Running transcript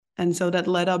And so that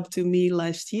led up to me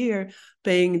last year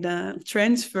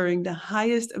transferring the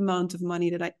highest amount of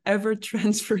money that I ever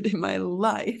transferred in my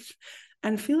life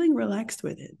and feeling relaxed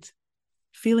with it,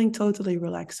 feeling totally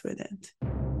relaxed with it.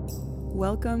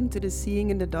 Welcome to the Seeing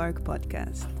in the Dark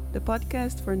podcast, the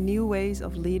podcast for new ways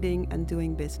of leading and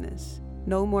doing business.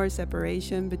 No more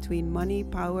separation between money,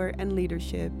 power, and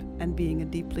leadership, and being a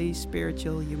deeply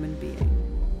spiritual human being.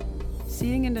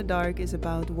 Seeing in the Dark is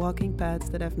about walking paths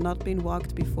that have not been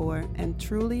walked before and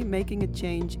truly making a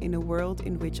change in a world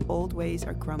in which old ways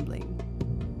are crumbling.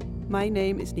 My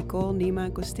name is Nicole Nima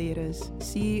Costeres,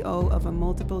 CEO of a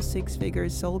multiple six-figure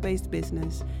soul-based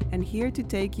business, and here to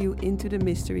take you into the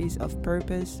mysteries of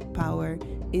purpose, power,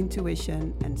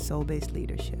 intuition, and soul-based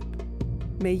leadership.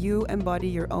 May you embody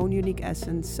your own unique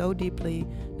essence so deeply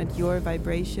that your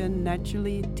vibration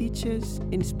naturally teaches,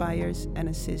 inspires, and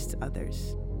assists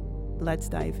others. Let's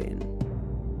dive in.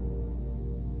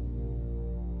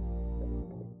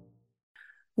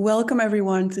 Welcome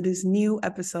everyone to this new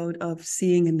episode of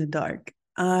Seeing in the Dark.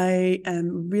 I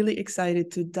am really excited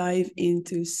to dive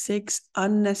into 6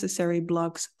 unnecessary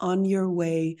blocks on your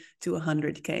way to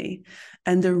 100K.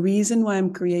 And the reason why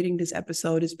I'm creating this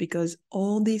episode is because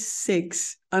all these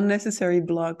 6 unnecessary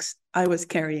blocks, I was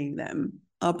carrying them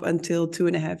up until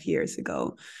 2.5 years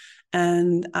ago.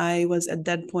 And I was at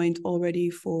that point already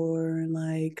for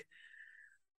like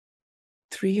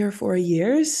 3 or 4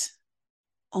 years,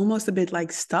 almost a bit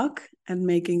like stuck and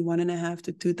making 1.5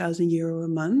 to 2,000 euro a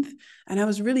month. And I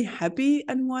was really happy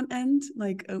at one end.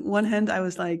 Like on one hand, I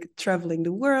was like traveling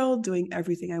the world, doing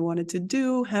everything I wanted to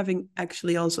do, having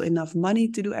actually also enough money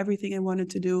to do everything I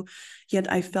wanted to do.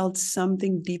 Yet I felt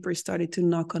something deeper started to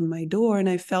knock on my door. And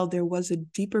I felt there was a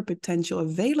deeper potential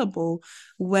available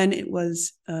when it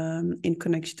was in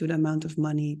connection to the amount of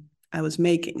money I was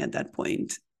making at that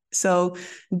point. So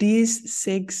these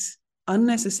 6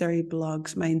 unnecessary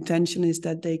blocks, my intention is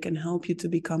that they can help you to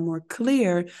become more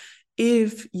clear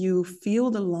if you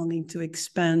feel the longing to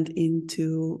expand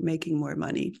into making more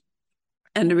money.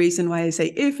 And the reason why I say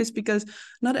if is because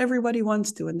not everybody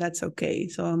wants to, and that's okay.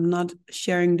 So I'm not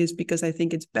sharing this because I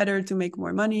think it's better to make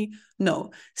more money.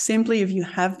 No, simply if you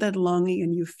have that longing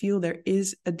and you feel there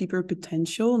is a deeper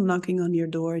potential knocking on your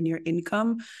door in your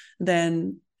income,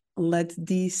 then let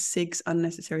these 6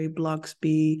 unnecessary blocks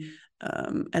be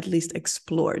at least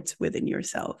explored within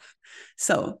yourself.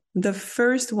 So the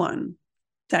first one,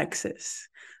 taxes.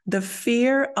 The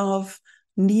fear of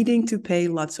needing to pay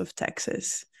lots of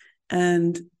taxes.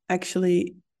 And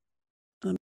actually,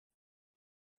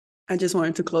 I just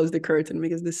wanted to close the curtain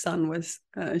because the sun was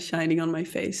shining on my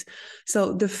face.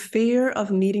 So the fear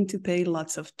of needing to pay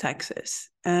lots of taxes.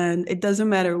 And it doesn't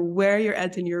matter where you're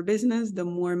at in your business, the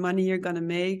more money you're going to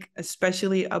make,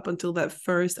 especially up until that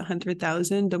first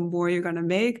 100,000, the more you're going to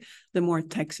make, the more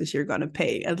taxes you're going to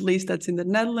pay. At least that's in the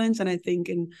Netherlands. And I think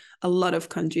in a lot of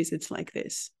countries, it's like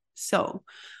this. So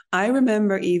I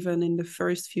remember even in the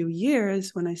first few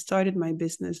years when I started my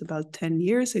business about 10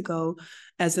 years ago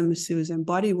as a masseuse and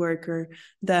body worker,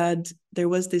 that there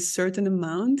was this certain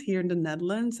amount here in the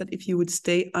Netherlands that if you would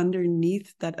stay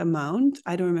underneath that amount,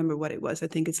 I don't remember what it was. I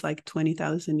think it's like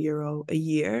 20,000 euro a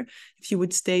year. If you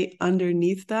would stay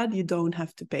underneath that, you don't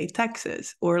have to pay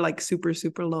taxes or like super,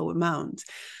 super low amounts.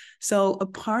 So a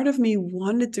part of me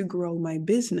wanted to grow my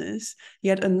business,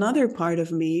 yet another part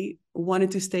of me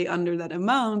wanted to stay under that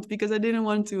amount because I didn't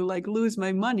want to like lose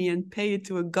my money and pay it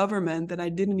to a government that I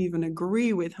didn't even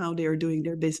agree with how they are doing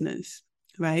their business,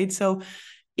 right? So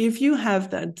if you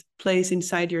have that place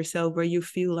inside yourself where you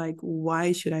feel like,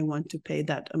 why should I want to pay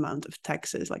that amount of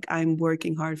taxes? Like I'm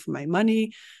working hard for my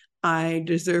money. I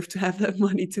deserve to have that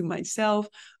money to myself.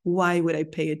 Why would I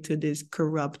pay it to this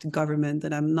corrupt government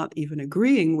that I'm not even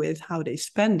agreeing with how they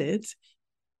spend it?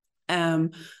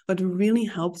 What really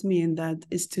helped me in that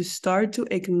is to start to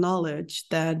acknowledge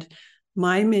that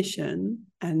my mission,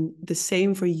 and the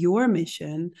same for your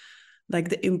mission, like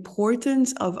the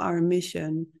importance of our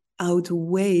mission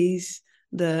outweighs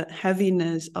the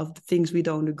heaviness of the things we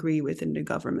don't agree with in the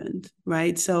government,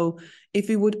 right? So if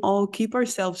we would all keep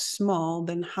ourselves small,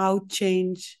 then how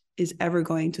change is ever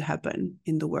going to happen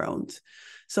in the world?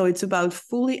 So it's about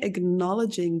fully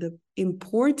acknowledging the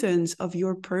importance of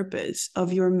your purpose,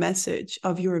 of your message,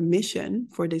 of your mission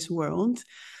for this world,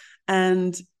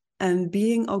 and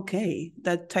being okay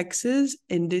that taxes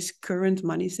in this current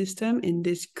money system, in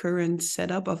this current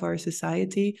setup of our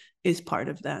society, is part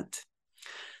of that.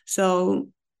 So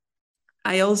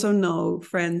I also know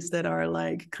friends that are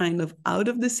like kind of out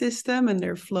of the system and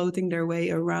they're floating their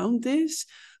way around this.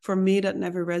 For me, that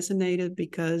never resonated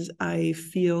because I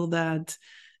feel that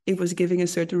it was giving a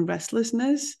certain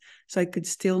restlessness. so I could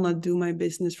still not do my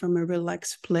business from a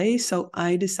relaxed place. So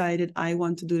I decided I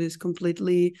want to do this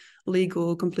completely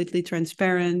legal, completely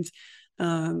transparent.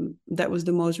 That was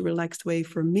the most relaxed way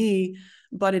for me,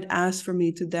 but it asked for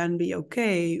me to then be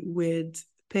okay with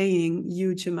paying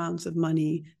huge amounts of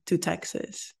money to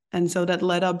taxes. And so that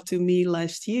led up to me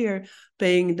last year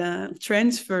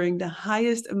transferring the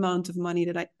highest amount of money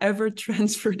that I ever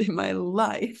transferred in my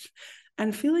life,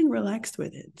 and feeling relaxed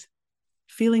with it,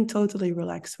 feeling totally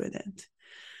relaxed with it.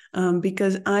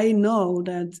 Because I know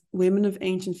that Women of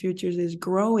Ancient Futures is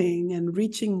growing and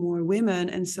reaching more women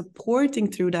and supporting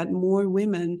through that more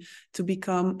women to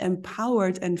become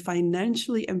empowered and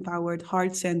financially empowered,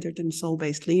 heart-centered and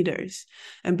soul-based leaders.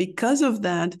 And because of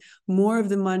that, more of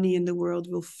the money in the world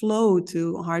will flow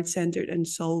to heart-centered and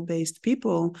soul-based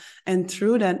people. And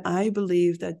through that, I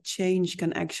believe that change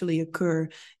can actually occur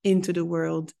into the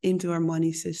world, into our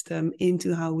money system,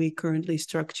 into how we currently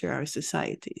structure our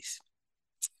societies.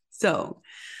 So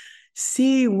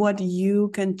see what you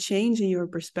can change in your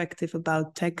perspective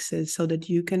about taxes so that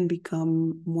you can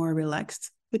become more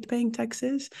relaxed with paying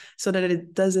taxes, so that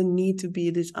it doesn't need to be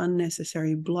this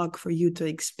unnecessary block for you to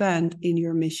expand in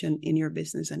your mission, in your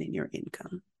business, and in your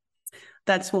income.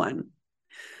 That's one.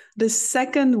 The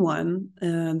second one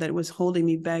that was holding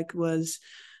me back was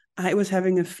I was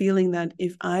having a feeling that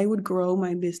if I would grow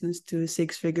my business to a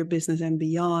six-figure business and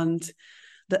beyond,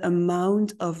 the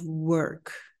amount of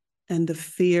work and the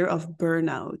fear of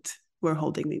burnout were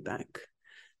holding me back.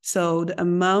 So the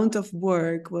amount of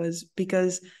work was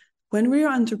because when we're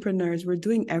entrepreneurs, we're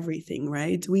doing everything,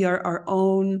 right? We are our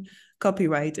own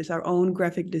copywriters, our own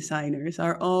graphic designers,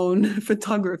 our own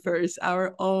photographers,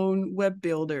 our own web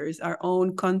builders, our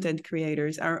own content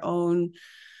creators, our own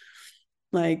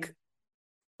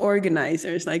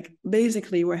organizers.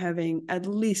 Basically we're having at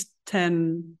least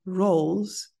 10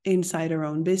 roles inside our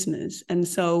own business, and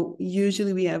so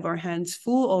usually we have our hands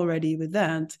full already with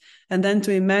that. And then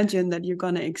to imagine that you're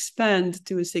going to expand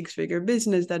to a six-figure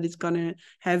business that is going to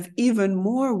have even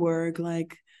more work,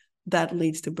 that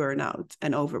leads to burnout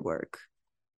and overwork.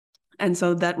 And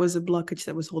so that was a blockage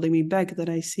that was holding me back, that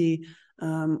I see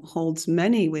holds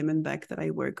many women back that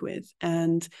I work with.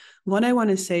 And what I want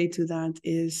to say to that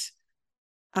is,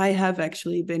 I have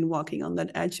actually been walking on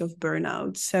that edge of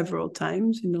burnout several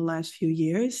times in the last few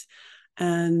years.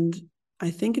 And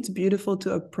I think it's beautiful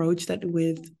to approach that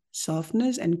with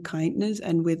softness and kindness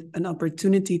and with an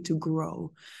opportunity to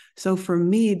grow. So for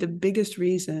me, the biggest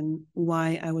reason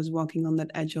why I was walking on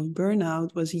that edge of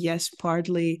burnout was, yes,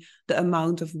 partly the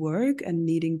amount of work and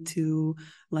needing to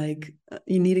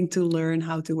learn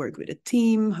how to work with a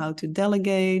team, how to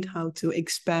delegate, how to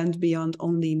expand beyond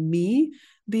only me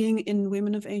being in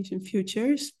Women of Ancient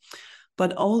Futures.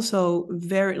 But also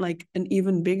an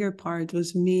even bigger part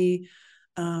was me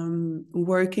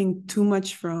working too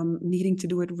much from needing to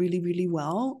do it really, really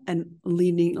well, and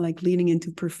leaning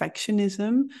into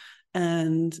perfectionism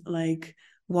and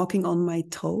walking on my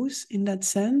toes in that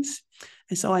sense.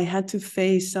 And so I had to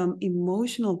face some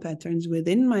emotional patterns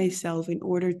within myself in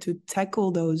order to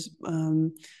tackle those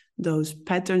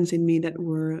patterns in me that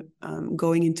were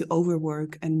going into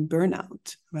overwork and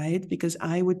burnout, right? Because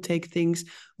I would take things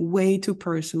way too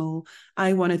personal.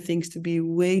 I wanted things to be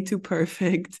way too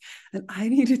perfect. And I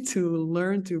needed to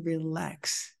learn to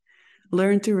relax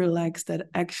that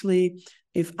actually,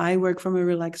 if I work from a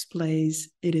relaxed place,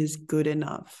 it is good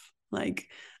enough.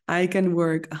 I can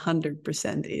work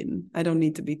 100% in. I don't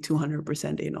need to be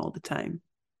 200% in all the time.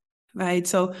 Right.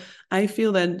 So I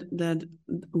feel that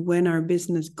when our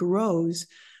business grows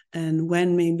and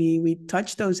when maybe we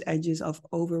touch those edges of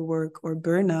overwork or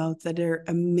burnout, that there are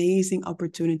amazing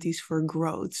opportunities for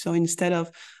growth. So instead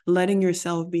of letting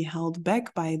yourself be held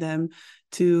back by them,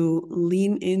 to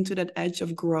lean into that edge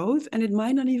of growth, and it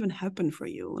might not even happen for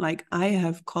you. I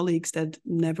have colleagues that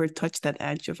never touched that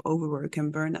edge of overwork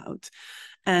and burnout.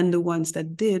 And the ones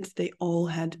that did, they all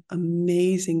had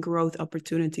amazing growth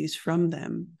opportunities from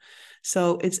them.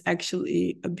 So it's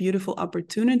actually a beautiful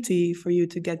opportunity for you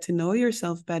to get to know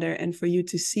yourself better and for you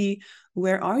to see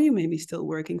where are you maybe still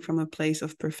working from a place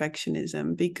of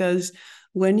perfectionism. Because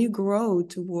when you grow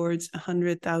towards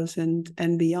 100,000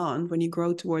 and beyond, when you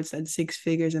grow towards that six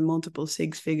figures and multiple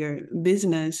six-figure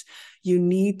business, you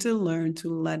need to learn to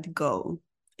let go.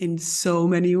 In so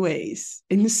many ways.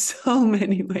 I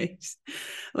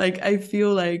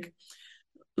feel like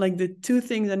the two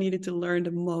things I needed to learn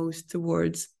the most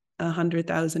towards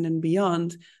 100,000 and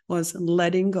beyond was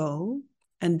letting go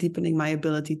and deepening my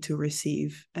ability to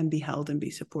receive and be held and be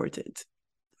supported.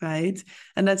 right?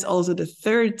 And that's also the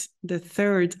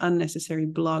third unnecessary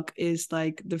block is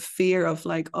like the fear of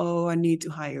like, oh, I need to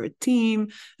hire a team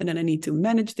and then I need to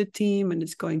manage the team and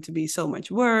it's going to be so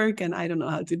much work and I don't know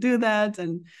how to do that.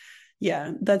 And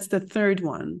yeah, that's the third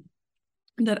one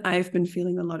that I've been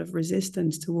feeling a lot of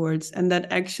resistance towards. And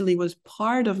that actually was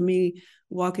part of me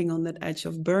walking on that edge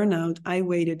of burnout. I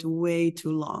waited way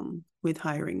too long with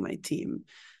hiring my team.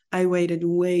 I waited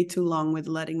way too long with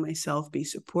letting myself be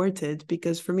supported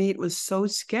because for me, it was so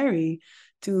scary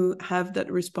to have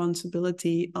that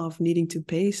responsibility of needing to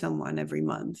pay someone every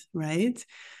month, right?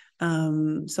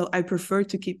 So I prefer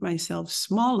to keep myself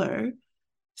smaller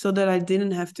so that I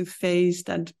didn't have to face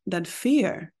that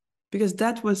fear, because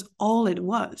that was all it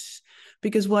was.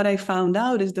 Because what I found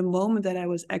out is the moment that I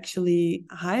was actually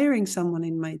hiring someone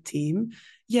in my team,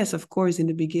 yes, of course, in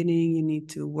the beginning, you need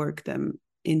to work them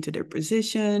into their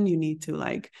position. You need to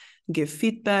like give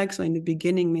feedback. So in the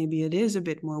beginning, maybe it is a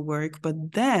bit more work,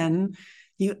 but then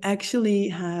you actually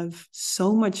have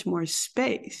so much more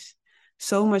space.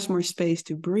 So much more space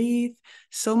to breathe,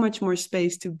 so much more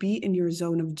space to be in your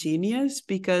zone of genius.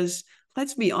 Because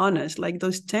let's be honest, like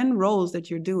those 10 roles that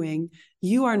you're doing,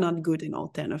 you are not good in all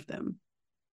 10 of them.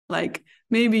 Like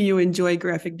maybe you enjoy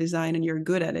graphic design and you're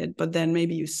good at it, but then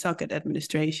maybe you suck at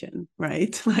administration,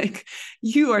 right? Like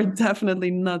you are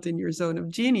definitely not in your zone of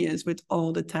genius with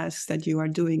all the tasks that you are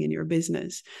doing in your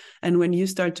business. And when you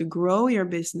start to grow your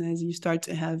business, you start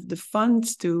to have the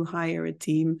funds to hire a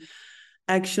team.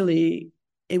 Actually,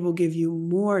 it will give you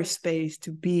more space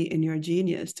to be in your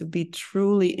genius, to be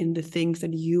truly in the things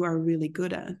that you are really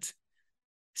good at.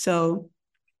 So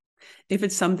if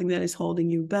it's something that is holding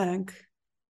you back,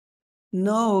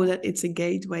 know that it's a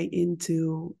gateway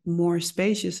into more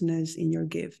spaciousness in your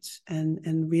gifts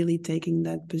and really taking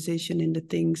that position in the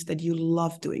things that you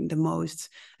love doing the most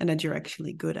and that you're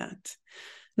actually good at.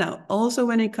 Now, also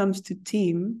when it comes to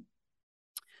team,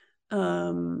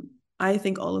 I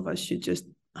think all of us should just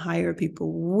hire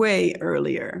people way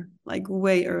earlier, like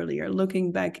way earlier.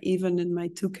 Looking back, even in my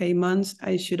 2K months,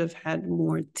 I should have had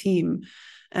more team.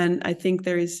 And I think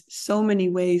there is so many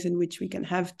ways in which we can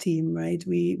have team, right?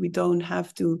 We don't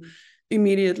have to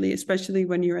immediately, especially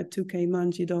when you're at 2K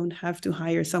months, you don't have to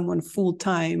hire someone full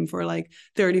time for like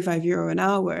 35 euro an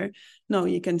hour. No,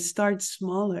 you can start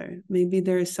smaller. Maybe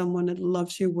there is someone that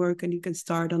loves your work and you can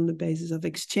start on the basis of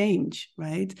exchange,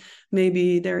 right?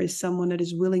 Maybe there is someone that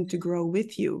is willing to grow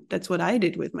with you. That's what I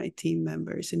did with my team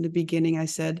members. In the beginning, I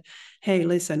said, hey,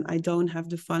 listen, I don't have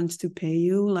the funds to pay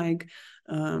you like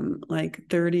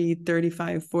 30,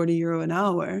 35, 40 euro an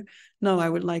hour. No, I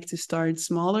would like to start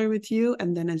smaller with you.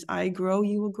 And then as I grow,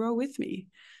 you will grow with me,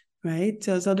 right?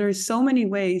 So there are so many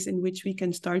ways in which we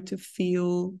can start to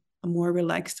feel more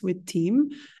relaxed with team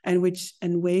and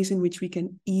ways in which we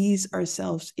can ease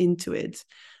ourselves into it.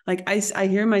 Like I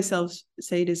hear myself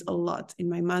say this a lot in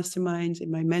my masterminds,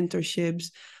 in my mentorships,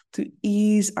 to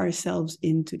ease ourselves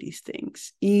into these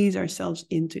things, ease ourselves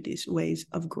into these ways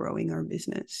of growing our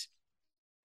business.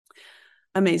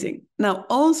 Amazing. Now,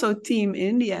 also team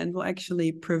in the end will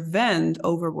actually prevent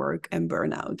overwork and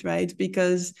burnout, right?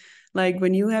 Because like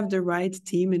when you have the right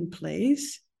team in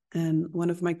place, and one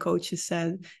of my coaches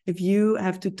said, if you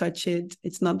have to touch it,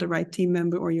 it's not the right team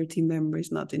member or your team member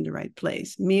is not in the right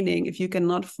place. Meaning if you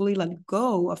cannot fully let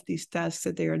go of these tasks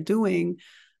that they are doing,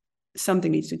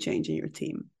 something needs to change in your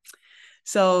team.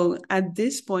 So at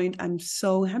this point, I'm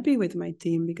so happy with my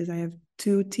team because I have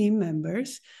 2 team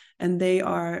members and they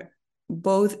are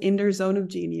both in their zone of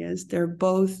genius. They're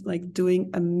both like doing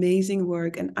amazing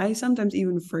work. And I sometimes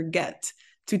even forget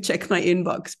to check my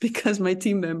inbox because my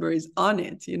team member is on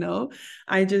it, you know.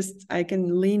 I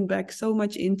can lean back so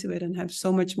much into it and have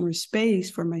so much more space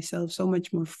for myself, so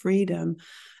much more freedom.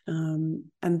 And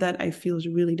that I feel is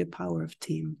really the power of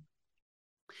team.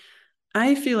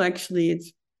 I feel actually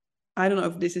I don't know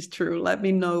if this is true. Let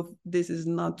me know if this is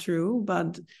not true,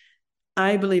 but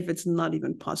I believe it's not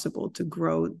even possible to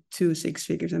grow to 6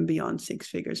 figures and beyond 6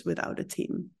 figures without a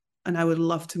team. And I would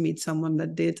love to meet someone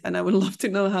that did. And I would love to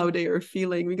know how they are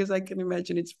feeling because I can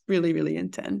imagine it's really, really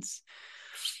intense.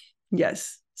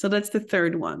 Yes. So that's the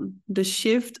third one. The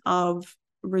shift of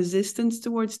resistance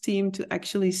towards team to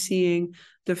actually seeing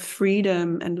the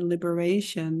freedom and the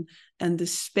liberation and the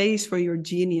space for your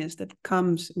genius that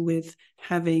comes with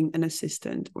having an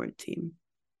assistant or a team.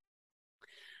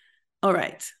 All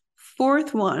right.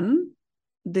 Fourth one,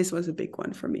 this was a big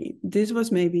one for me. This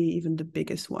was maybe even the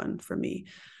biggest one for me.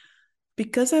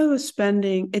 Because I was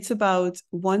it's about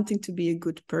wanting to be a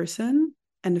good person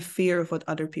and the fear of what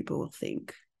other people will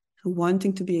think.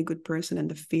 wanting to be a good person and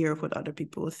the fear of what other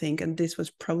people will think. And this was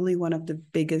probably one of the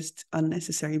biggest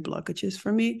unnecessary blockages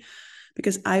for me,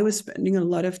 because I was spending a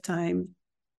lot of time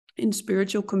in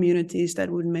spiritual communities that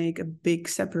would make a big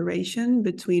separation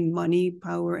between money,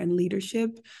 power, and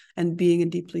leadership, and being a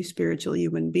deeply spiritual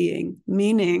human being.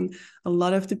 Meaning, a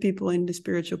lot of the people in the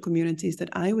spiritual communities that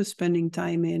I was spending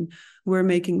time in were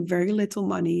making very little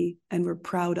money and were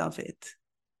proud of it,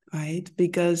 right?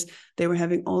 Because they were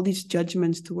having all these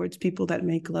judgments towards people that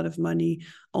make a lot of money,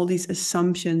 all these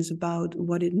assumptions about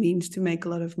what it means to make a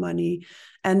lot of money,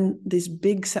 and this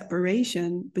big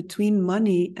separation between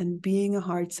money and being a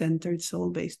heart-centered,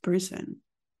 soul-based person.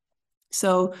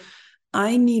 So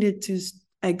I needed to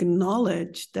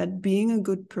acknowledge that being a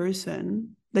good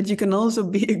person, that you can also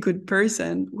be a good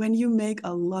person when you make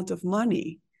a lot of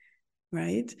money,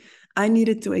 right? I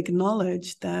needed to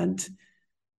acknowledge that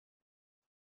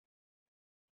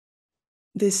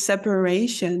this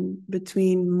separation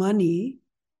between money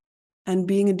and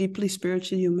being a deeply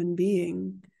spiritual human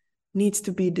being needs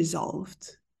to be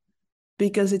dissolved,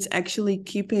 because it's actually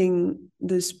keeping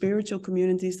the spiritual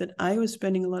communities that I was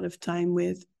spending a lot of time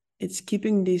with, it's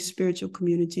keeping these spiritual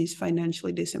communities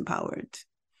financially disempowered.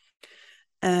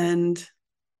 And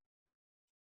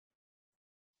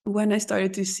when I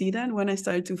started to see that, when I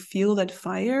started to feel that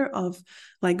fire of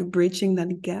like bridging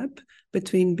that gap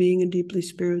between being a deeply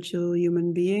spiritual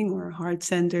human being or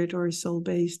heart-centered or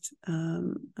soul-based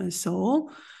soul,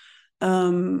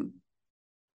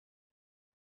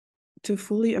 to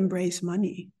fully embrace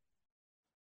money,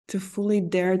 to fully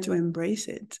dare to embrace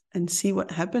it and see what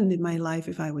happened in my life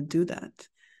if I would do that.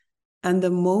 And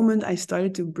the moment I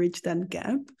started to bridge that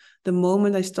gap, the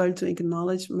moment I started to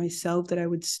acknowledge myself that I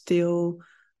would still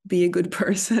be a good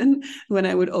person when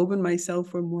I would open myself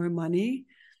for more money,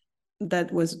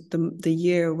 that was the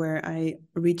year where I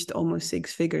reached almost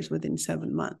 6 figures within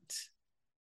 7 months.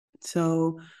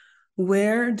 So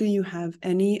where do you have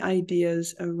any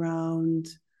ideas around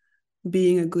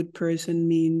being a good person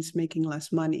means making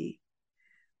less money,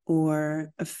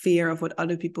 or a fear of what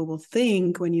other people will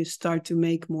think when you start to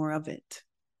make more of it,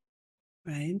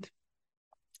 right?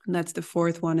 And that's the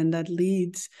fourth one, and that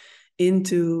leads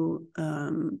into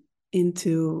the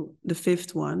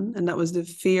fifth one, and that was the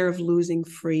fear of losing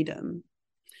freedom.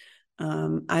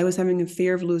 I was having a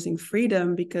fear of losing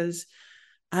freedom because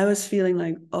I was feeling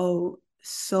like, oh,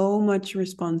 so much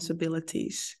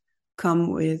responsibilities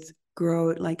come with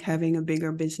like having a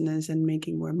bigger business and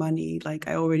making more money. Like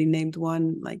I already named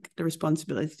one, like the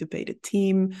responsibility to pay the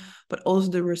team, but also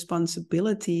the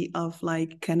responsibility of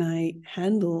like, can I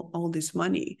handle all this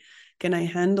money? Can I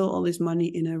handle all this money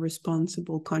in a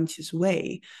responsible, conscious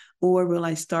way? Or will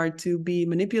I start to be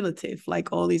manipulative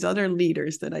like all these other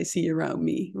leaders that I see around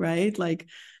me, right? Like,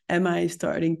 am I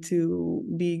starting to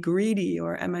be greedy,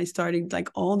 or am I starting like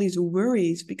all these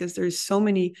worries, because there's so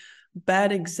many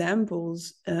bad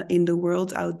examples in the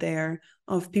world out there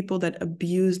of people that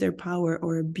abuse their power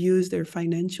or abuse their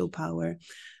financial power.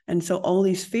 And so all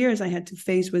these fears I had to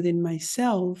face within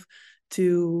myself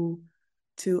to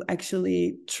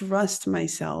actually trust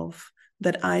myself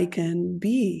that I can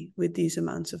be with these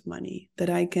amounts of money, that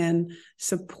I can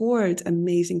support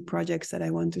amazing projects that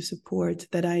I want to support,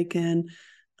 that I can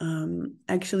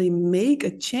actually make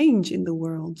a change in the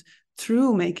world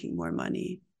through making more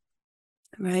money,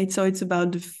 right? So it's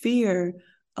about the fear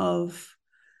of,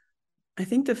 I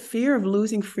think the fear of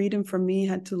losing freedom for me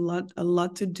had a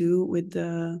lot to do with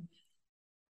the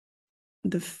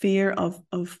fear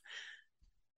of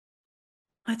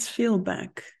let's feel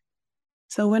back.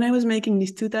 So when I was making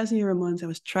these 2,000 euro months, I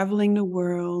was traveling the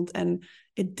world, and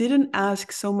it didn't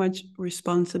ask so much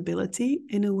responsibility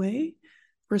in a way,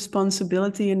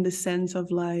 responsibility in the sense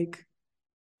of like,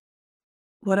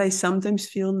 what I sometimes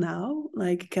feel now,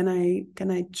 like, can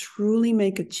I truly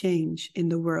make a change in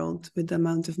the world with the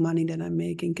amount of money that I'm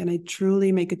making? Can I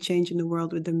truly make a change in the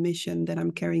world with the mission that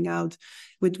I'm carrying out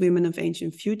with Women of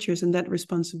Ancient Futures? And that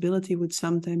responsibility would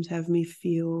sometimes have me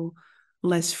feel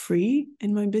less free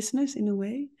in my business in a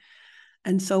way.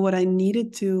 And so what I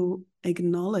needed to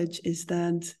acknowledge is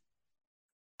that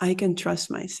I can trust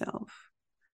myself.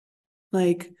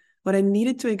 Like, what I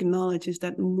needed to acknowledge is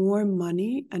that more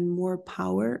money and more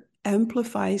power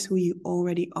amplifies who you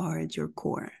already are at your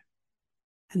core.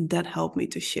 And that helped me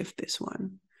to shift this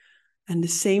one. And the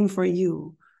same for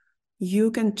you.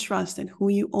 You can trust that who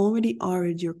you already are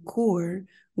at your core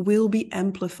will be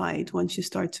amplified once you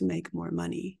start to make more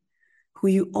money. Who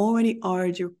you already are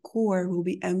at your core will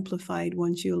be amplified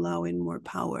once you allow in more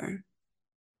power.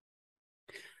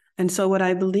 And so what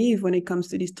I believe when it comes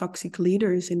to these toxic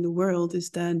leaders in the world is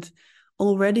that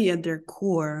already at their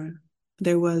core,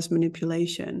 there was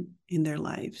manipulation in their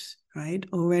lives, right?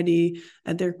 Already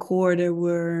at their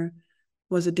core,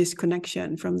 was a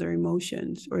disconnection from their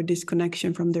emotions or a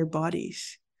disconnection from their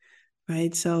bodies,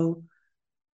 right? So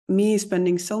me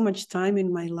spending so much time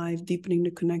in my life deepening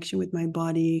the connection with my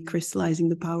body, crystallizing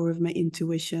the power of my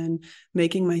intuition,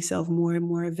 making myself more and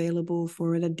more available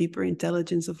for the deeper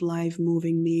intelligence of life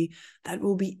moving me, that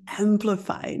will be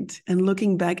amplified. And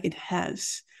looking back, it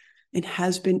has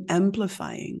been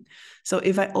amplifying. So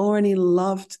if I already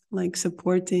loved like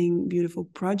supporting beautiful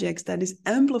projects, that is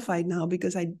amplified now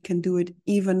because I can do it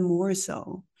even more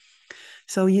so.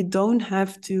 So you don't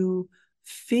have to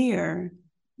fear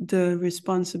the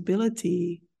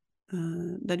responsibility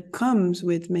that comes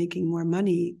with making more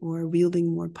money or wielding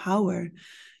more power.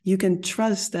 You can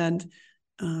trust that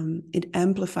it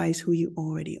amplifies who you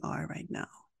already are right now.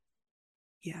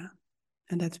 Yeah,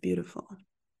 and that's beautiful.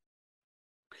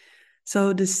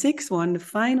 So the sixth one, the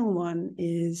final one,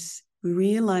 is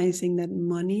realizing that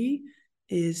money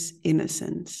is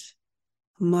innocence.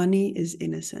 Money is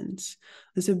innocence.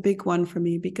 It's a big one for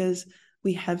me because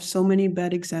we have so many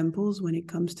bad examples when it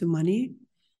comes to money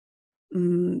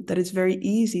that it's very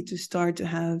easy to start to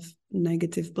have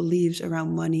negative beliefs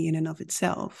around money in and of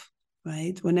itself,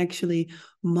 right? When actually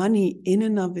money in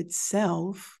and of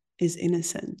itself is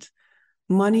innocent.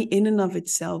 Money in and of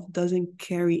itself doesn't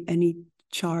carry any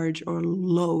charge or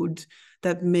load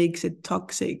that makes it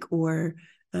toxic or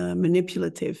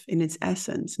manipulative in its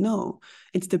essence. No,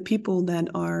 it's the people that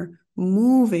are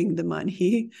moving the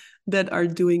money that are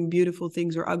doing beautiful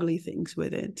things or ugly things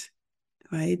with it,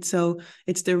 right? So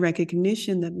it's the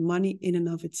recognition that money in and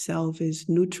of itself is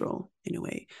neutral in a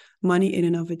way. Money in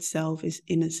and of itself is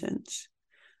innocence.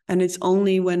 And it's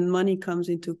only when money comes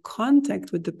into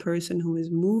contact with the person who is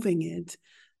moving it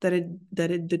that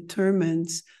it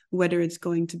determines whether it's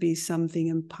going to be something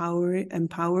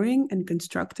empowering and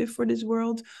constructive for this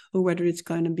world, or whether it's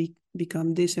going to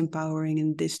become disempowering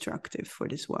and destructive for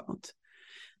this world.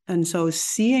 And so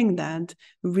seeing that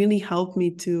really helped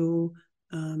me to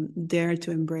dare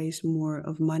to embrace more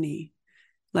of money.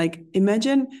 Like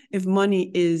imagine if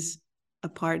money is a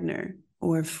partner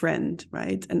or a friend,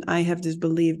 right? And I have this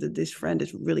belief that this friend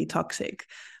is really toxic,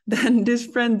 then this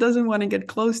friend doesn't want to get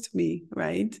close to me,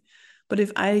 right? But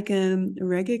if I can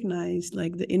recognize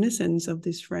like the innocence of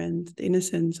this friend, the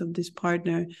innocence of this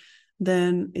partner,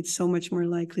 then it's so much more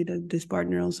likely that this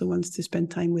partner also wants to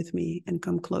spend time with me and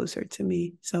come closer to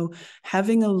me. So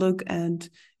having a look at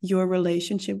your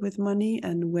relationship with money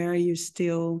and where you're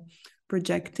still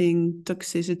projecting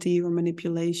toxicity or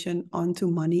manipulation onto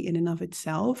money in and of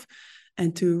itself,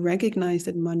 and to recognize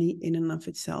that money in and of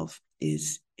itself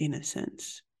is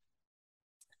innocence.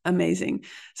 Amazing.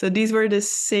 So these were the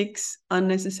 6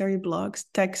 unnecessary blocks: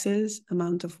 taxes,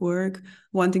 amount of work,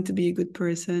 wanting to be a good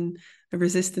person, the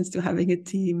resistance to having a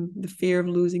team, the fear of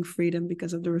losing freedom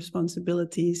because of the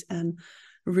responsibilities, and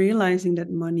realizing that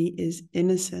money is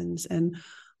innocence. And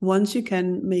once you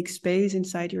can make space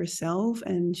inside yourself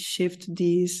and shift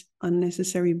these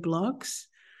unnecessary blocks,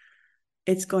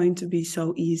 it's going to be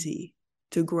so easy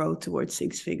to grow towards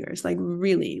 6 figures. Like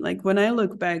really, like when I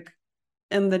look back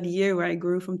and that year where I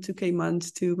grew from 2K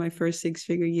months to my first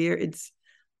 6-figure year,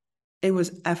 it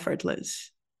was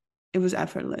effortless. It was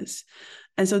effortless.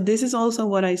 And so this is also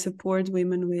what I support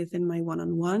women with in my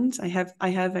one-on-ones. I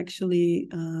have actually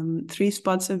 3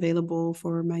 spots available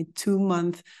for my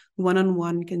 2-month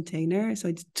one-on-one container. So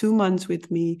it's 2 months with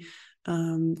me,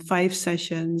 5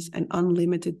 sessions and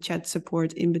unlimited chat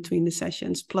support in between the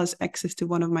sessions, plus access to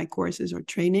one of my courses or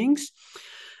trainings.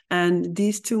 And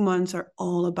these 2 months are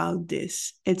all about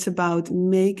this. It's about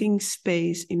making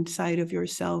space inside of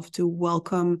yourself to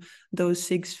welcome those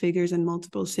 6 figures and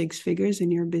multiple 6 figures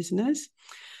in your business.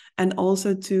 And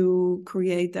also to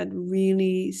create that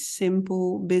really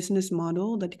simple business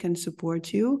model that can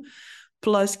support you,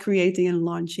 plus creating and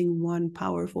launching one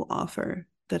powerful offer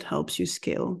that helps you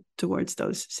scale towards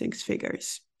those 6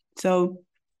 figures. So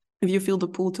if you feel the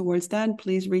pull towards that,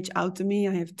 please reach out to me.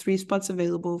 I have 3 spots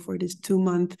available for this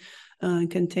 2-month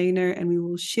container, and we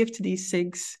will shift these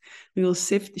 6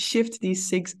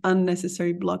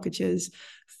 unnecessary blockages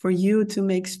for you to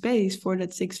make space for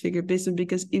that 6-figure business.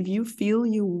 Because if you feel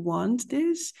you want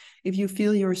this, if you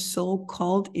feel your soul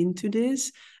called into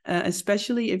this,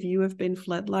 especially if you have been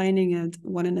flatlining at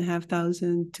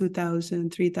 1,500,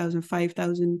 2,000, 3,000,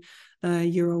 5,000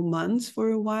 euro months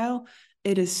for a while,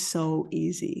 it is so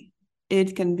easy.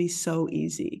 It can be so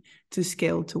easy to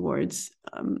scale towards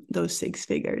those 6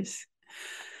 figures.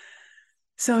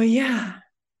 So yeah,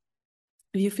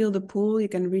 If you feel the pull, you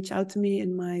can reach out to me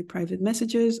in my private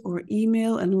messages or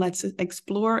email, and let's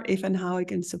explore if and how I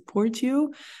can support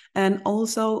you. And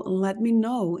also let me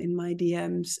know in my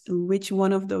DMs which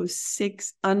one of those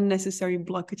 6 unnecessary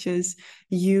blockages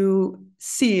you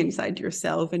see inside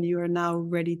yourself and you are now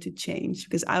ready to change,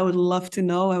 because I would love to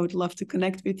know. I would love to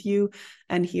connect with you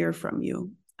and hear from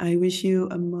you. I wish you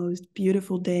a most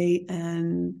beautiful day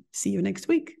and see you next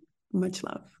week. Much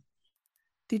love.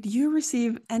 Did you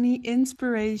receive any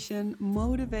inspiration,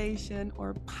 motivation,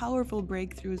 or powerful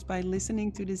breakthroughs by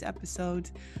listening to this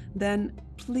episode? Then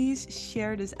please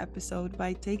share this episode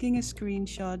by taking a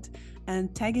screenshot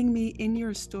and tagging me in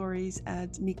your stories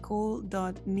at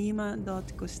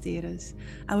nicole.nima.costeres.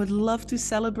 I would love to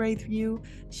celebrate you,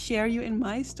 share you in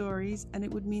my stories, and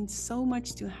it would mean so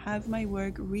much to have my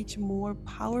work reach more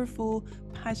powerful,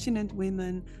 passionate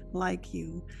women like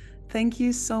you. Thank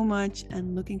you so much,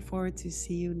 and looking forward to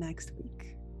see you next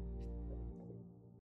week.